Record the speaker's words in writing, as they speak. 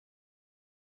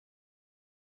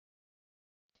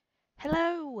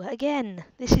Hello, again,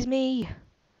 this is me.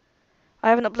 I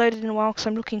haven't uploaded in a while because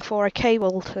I'm looking for a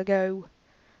cable to go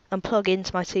and plug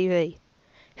into my TV.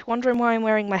 If you're wondering why I'm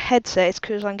wearing my headset, it's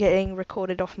because I'm getting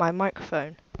recorded off my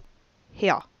microphone.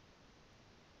 Here.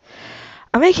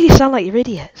 I'm making you sound like you're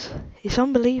idiots. It's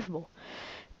unbelievable.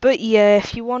 But yeah,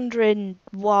 if you're wondering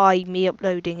why me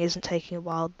uploading isn't taking a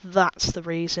while, that's the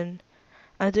reason.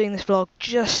 I'm doing this vlog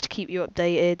just to keep you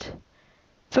updated,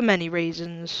 for many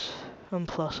reasons, and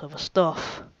plus other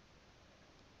stuff.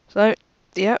 So,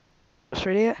 yep, that's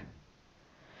really it.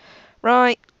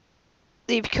 Right,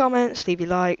 leave your comments, leave your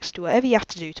likes, do whatever you have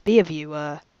to do to be a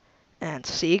viewer, and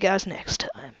see you guys next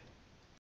time.